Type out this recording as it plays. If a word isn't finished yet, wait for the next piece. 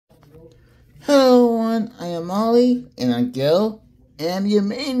Hello everyone, I am Molly, and I'm Gil, and you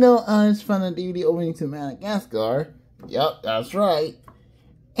may know us from the DVD opening to Madagascar. Yup, that's right.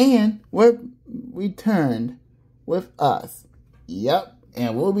 And we're returned with us. Yup,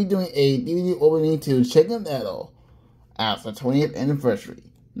 and we'll be doing a DVD opening to Chicken Little as the 20th anniversary.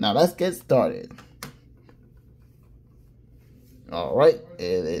 Now let's get started. Alright,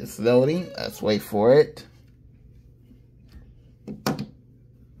 it is loading. Let's wait for it.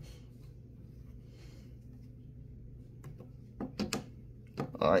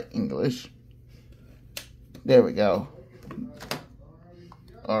 Alright, English. There we go.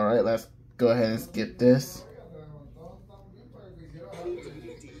 Alright, let's go ahead and skip this.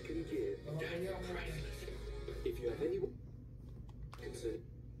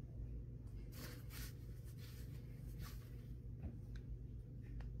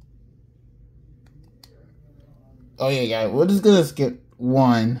 Oh yeah, guys, we're just gonna skip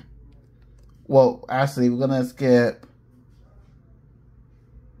one. Well, actually, we're gonna skip.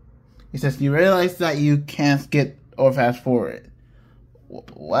 He says, you realize that you can't skip or fast forward.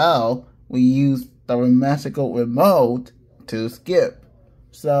 Well, we use the magical remote to skip.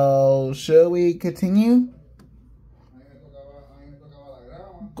 So, should we continue?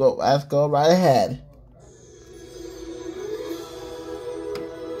 Let's go right ahead.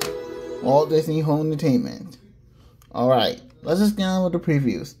 Walt Disney Home Entertainment. Alright, let's just get on with the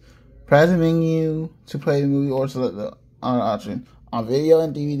previews. Press the menu to play the movie or select the option on video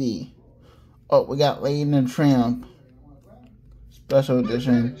and DVD. Oh, we got Lady and the Tramp Special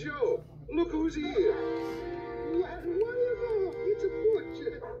Edition. Joe, look who's here. It's a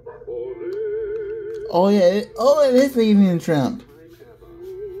portrait. Oh yeah, it is Lady and the Tramp.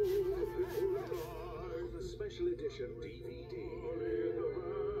 Special edition DVD.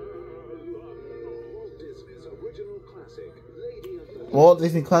 Disney's original classic, Walt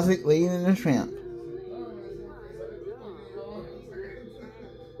Disney classic Lady and the Tramp.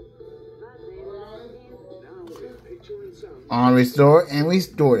 On Restore and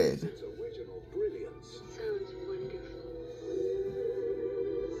Restored. Its original brilliance. Sounds wonderful.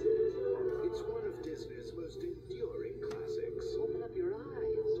 It's one of Disney's most enduring classics. Open up your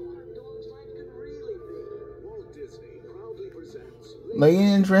eyes. What dog's life can really be. Walt Disney proudly presents Lady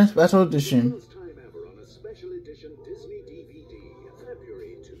and the Tramp Special Edition. first time ever on a special edition Disney DVD,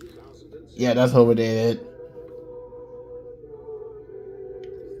 February 2006. Yeah, that's overdated.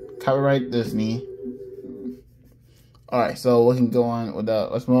 Copyright Disney. Alright, so we can go on with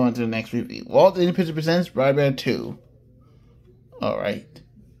let's move on to the next review. Walt Disney Pictures presents Bride Bear 2. Alright.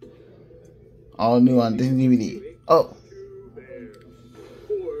 All new on Disney DVD. Oh. 2 bears,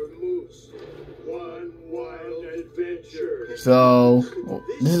 4 moose, 1 wild adventure. So,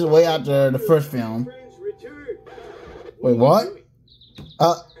 this is way after the first film. Friends return. Wait, what?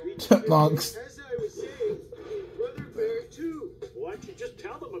 Chipmunks. As I was saying, Brother Bear 2. Why don't you just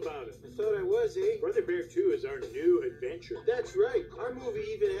tell them about it? I thought I was, eh? Brother Bear 2 is our new adventure. That's right. Our movie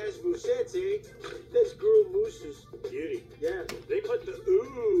even has moosettes, eh? That's girl mooses. Beauty. Yeah. They put the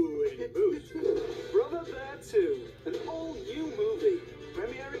ooh in moose. Brother Bear 2, an all-new movie.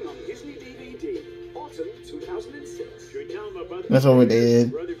 Premiering on Disney DVD. Autumn 2006. Should we tell them about That's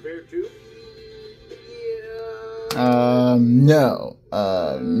overdated. Brother Bear 2? No.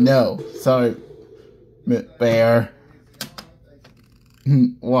 No. Sorry, Bear.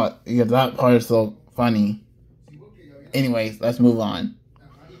 What? Because that part is so funny. Anyways, let's move on.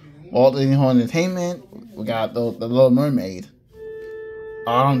 Walt Disney Home Entertainment. We got the Little Mermaid.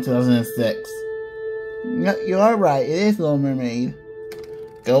 2006. No, you are right. It is Little Mermaid.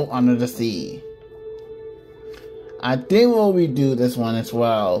 Go Under the Sea. I think we'll redo this one as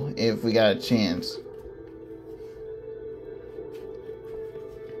well if we got a chance.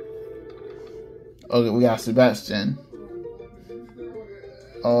 Okay, we got Sebastian.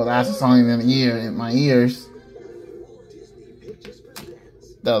 Oh, that's a song in my ears.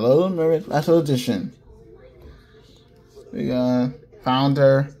 The Little Mermaid Special Edition. We got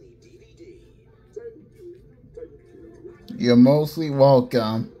Founder. You're mostly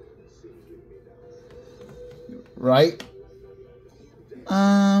welcome. Right?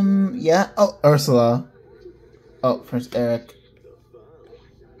 Yeah. Oh, Ursula. Oh, Prince Eric.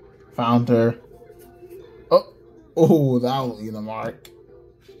 Founder. Oh, that will be the mark.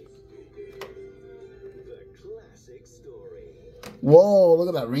 Whoa, look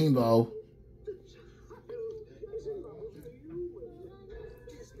at that rainbow.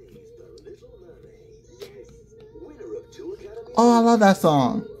 Oh, I love that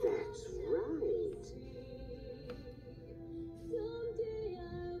song.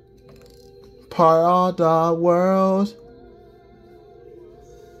 Part of the world.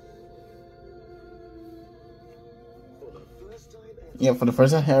 Yeah, for the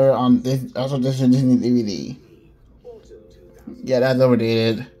first time ever on this, also this Disney DVD. Yeah, that's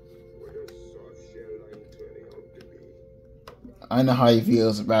overdated. I know how you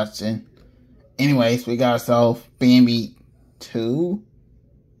feel, Sebastian. Anyways, we got ourselves Bambi 2.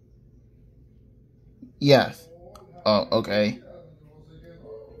 Yes. Oh, okay.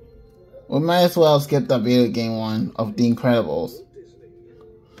 We might as well skip the video game one of The Incredibles.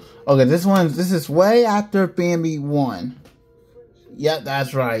 Okay, this is way after Bambi 1. Yep,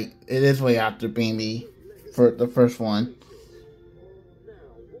 that's right. It is way after Bambi for the first one.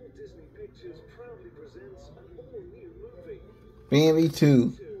 Bambi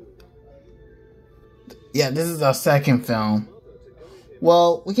 2. Yeah, this is our second film.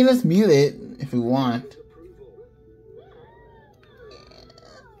 Well, we can just mute it if we want.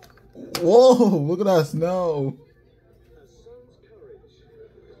 Whoa, look at that snow.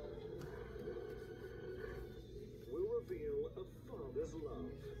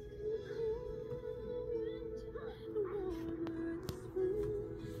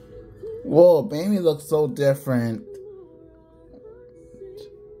 Whoa, Bambi looks so different.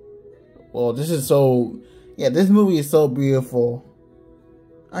 Well, this is so... Yeah, this movie is so beautiful.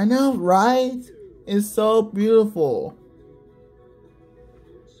 I know, right? It's so beautiful.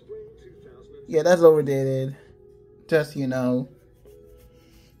 Yeah, that's overdated. Just, you know.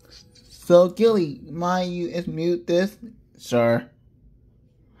 So, Gilly, mind you mute this? Sure.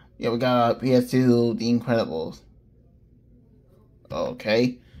 Yeah, we got PS2, The Incredibles.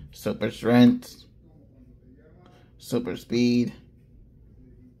 Okay. Super strength. Super speed.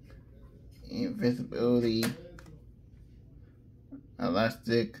 Invisibility.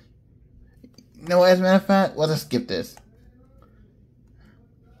 Elastic. You know what, as a matter of fact, let's just skip this.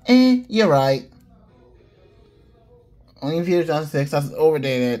 You're right. Only in theaters on 6, that's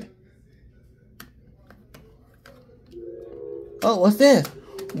overdated. Oh, what's this?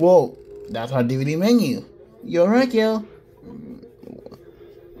 Whoa, that's our DVD menu. You're right, Gil.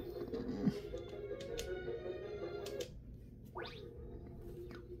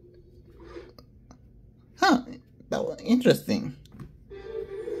 Huh, that was interesting.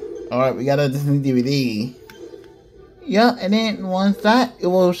 Alright, we got a Disney DVD. Yeah, and then once that, it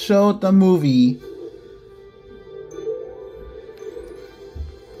will show the movie.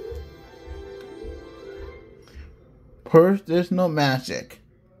 First, there's no magic.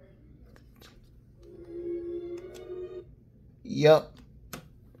 Yup.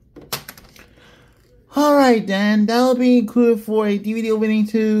 Alright then, that'll be included for a DVD opening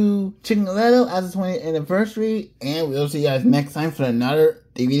to Chicken Little as its 20th anniversary, and we'll see you guys next time for another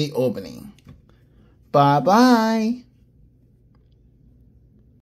DVD opening. Bye bye.